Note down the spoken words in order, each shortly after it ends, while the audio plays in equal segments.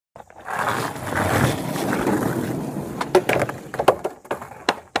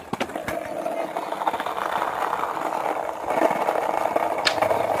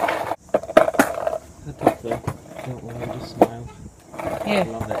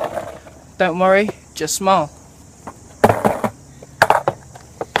Don't worry, just smile.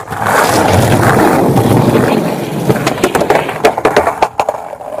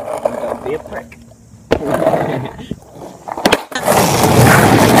 Don't be a prick.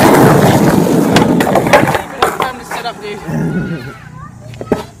 Time to set up, dude.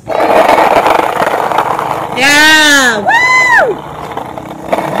 Yeah! Woo!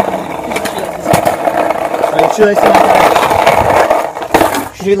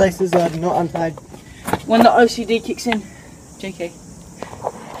 Shoelaces are not untied. When the OCD kicks in. JK.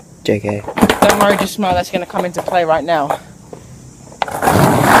 JK. Don't worry, just smile. That's going to come into play right now.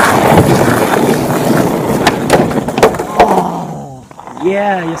 Oh,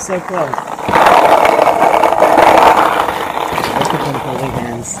 yeah, you're so close. Let's put them holding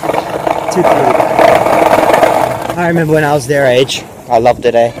hands. Too cute. I remember when I was their age. I loved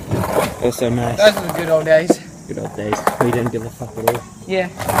it, eh? It was so nice. Those were the good old days. Good old days. We didn't give a fuck at all. Yeah.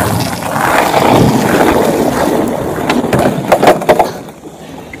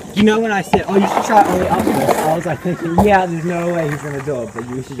 You know when I said, oh, you should try Ollie up this, I was like thinking, yeah, there's no way he's gonna do it, but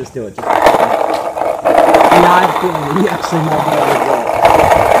you should just do it. Just and now I'm feeling he actually might be able to do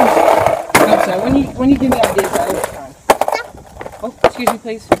it. No, so when you give me ideas, I always try. Oh, excuse me,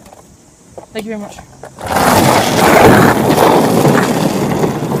 please. Thank you very much.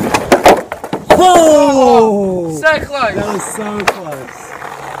 Oh! So close. That was so close.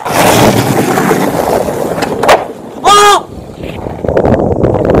 Oh!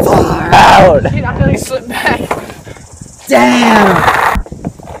 Far out! Shit, I nearly slipped back. Damn!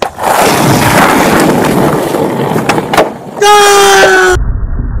 No!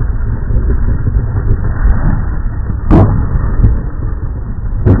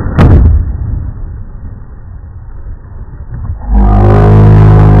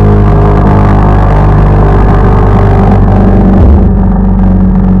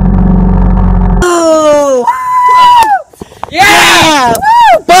 Yeah!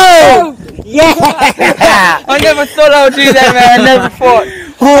 Boom! Yeah! I never thought I would do that, man. I never thought.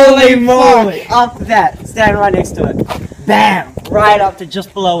 Holy moly! After that, stand right next to it. Bam! Right up to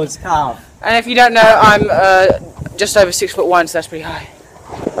just below its calf. And if you don't know, I'm just over 6'1", so that's pretty high.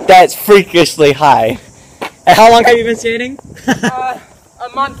 That's freakishly high. And how long have you been skating? A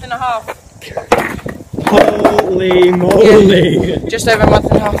month and a half. Holy moly! Just over a month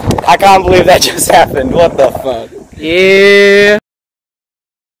and a half. I can't believe that just happened. What the fuck? Yeah.